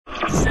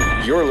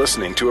You're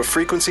listening to a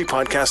Frequency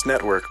Podcast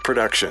Network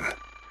production.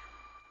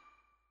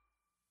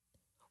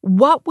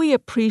 What we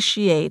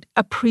appreciate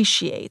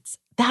appreciates.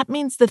 That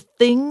means the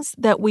things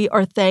that we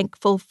are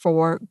thankful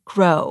for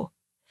grow.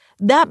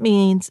 That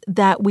means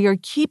that we are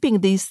keeping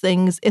these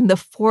things in the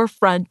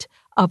forefront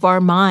of our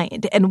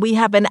mind, and we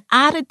have an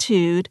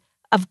attitude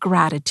of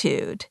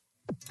gratitude.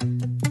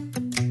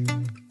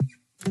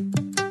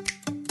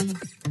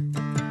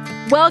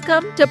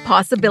 Welcome to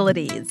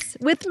Possibilities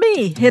with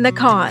me, Hina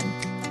Khan.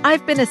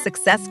 I've been a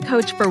success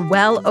coach for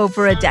well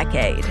over a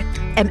decade.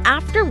 And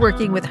after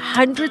working with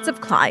hundreds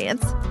of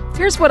clients,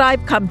 here's what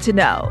I've come to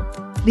know.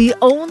 The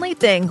only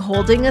thing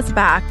holding us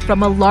back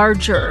from a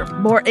larger,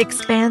 more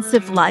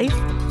expansive life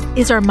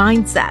is our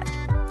mindset.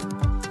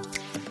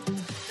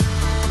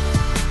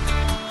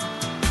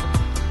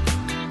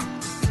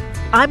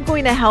 I'm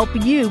going to help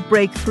you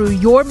break through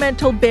your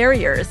mental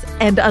barriers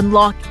and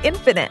unlock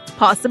infinite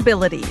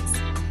possibilities.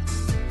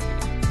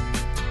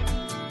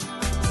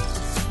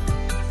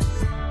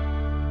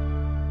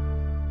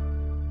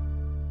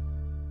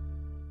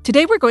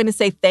 Today, we're going to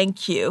say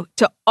thank you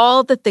to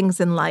all the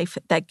things in life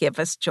that give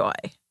us joy.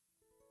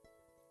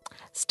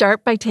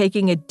 Start by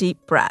taking a deep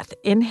breath.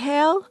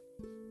 Inhale.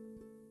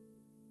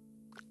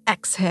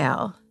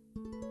 Exhale.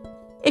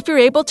 If you're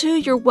able to,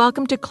 you're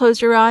welcome to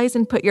close your eyes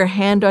and put your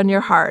hand on your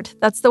heart.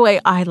 That's the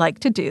way I like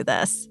to do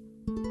this.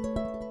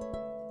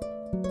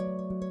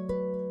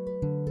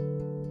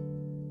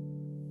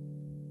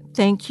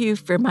 Thank you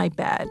for my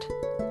bed.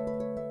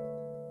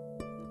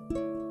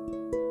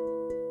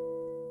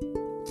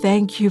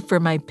 Thank you for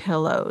my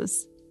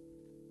pillows.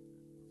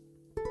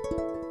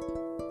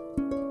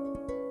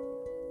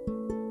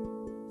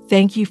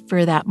 Thank you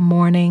for that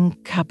morning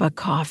cup of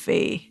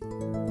coffee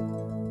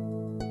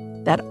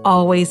that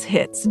always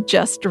hits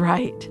just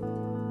right.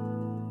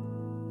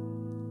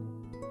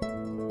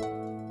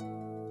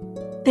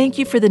 Thank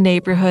you for the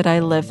neighborhood I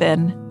live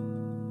in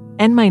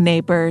and my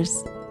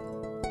neighbors.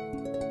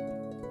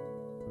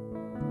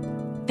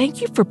 Thank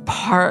you for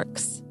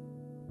parks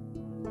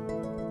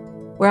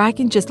where I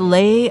can just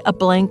lay a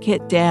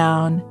blanket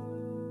down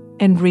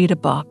and read a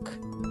book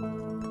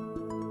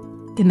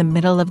in the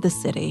middle of the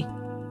city.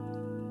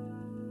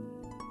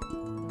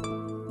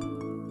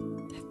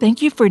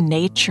 Thank you for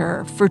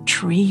nature, for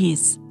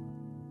trees.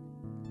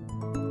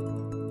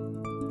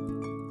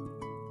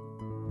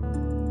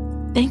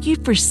 Thank you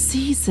for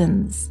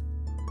seasons.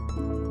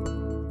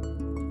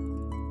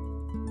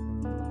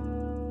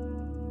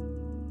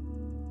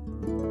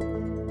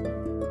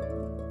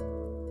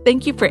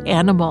 Thank you for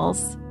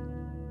animals.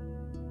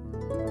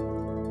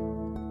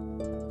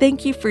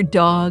 Thank you for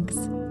dogs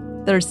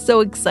that are so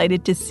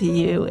excited to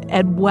see you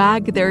and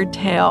wag their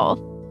tail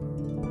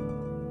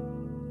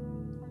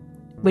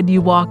when you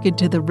walk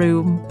into the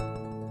room,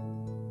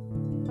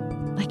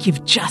 like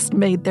you've just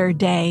made their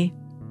day.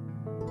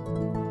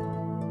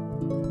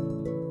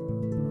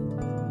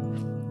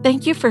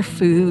 Thank you for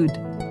food.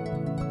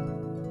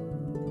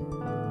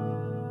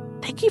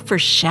 Thank you for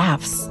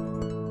chefs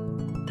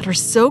that are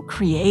so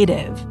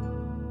creative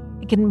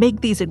and can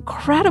make these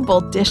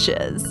incredible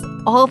dishes,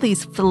 all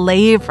these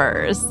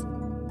flavors.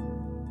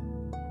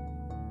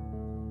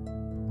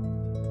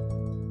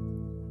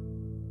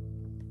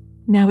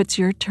 Now it's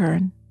your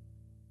turn.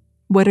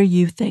 What are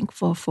you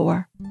thankful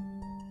for?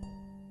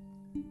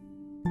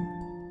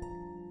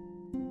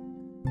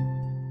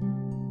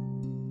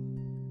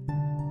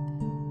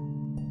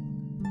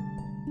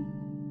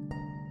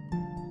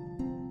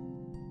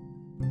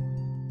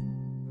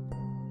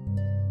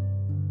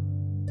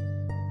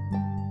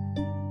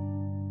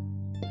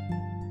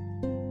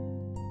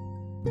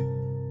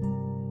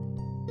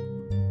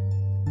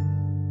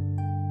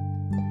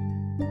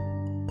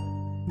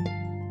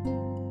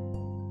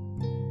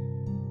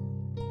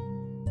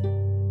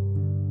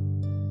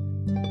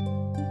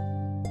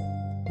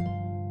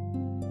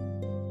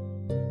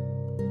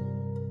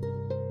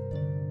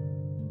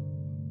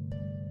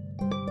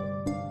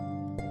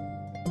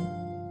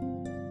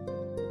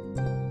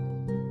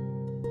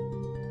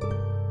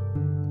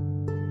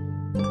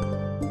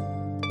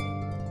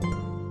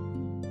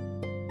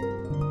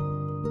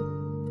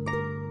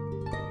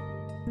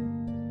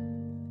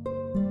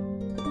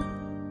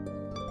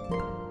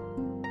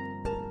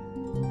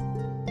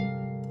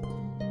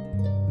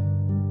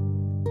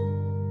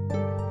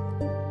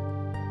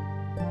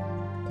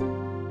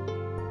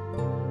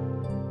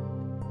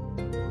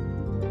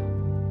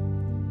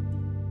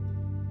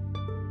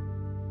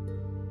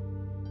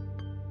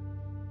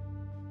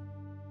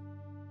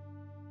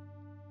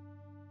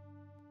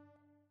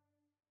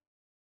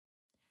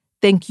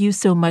 Thank you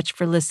so much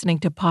for listening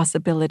to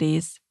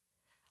Possibilities.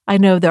 I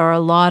know there are a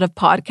lot of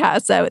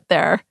podcasts out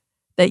there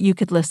that you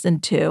could listen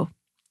to,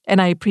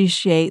 and I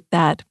appreciate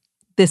that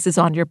this is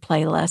on your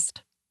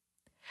playlist.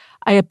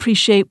 I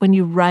appreciate when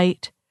you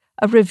write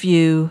a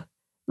review,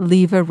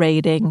 leave a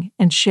rating,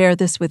 and share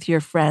this with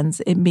your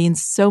friends. It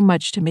means so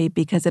much to me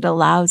because it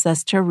allows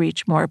us to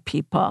reach more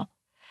people.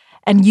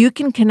 And you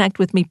can connect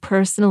with me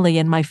personally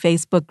in my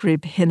Facebook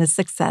group, Hina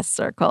Success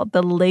Circle.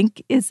 The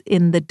link is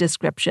in the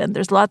description.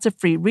 There's lots of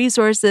free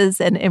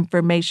resources and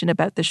information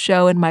about the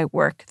show and my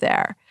work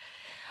there.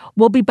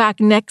 We'll be back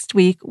next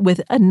week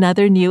with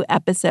another new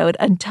episode.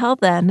 Until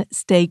then,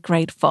 stay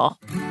grateful.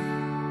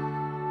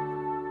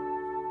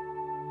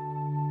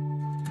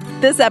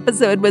 This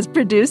episode was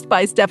produced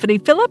by Stephanie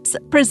Phillips,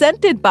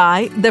 presented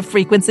by the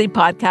Frequency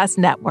Podcast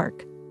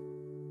Network.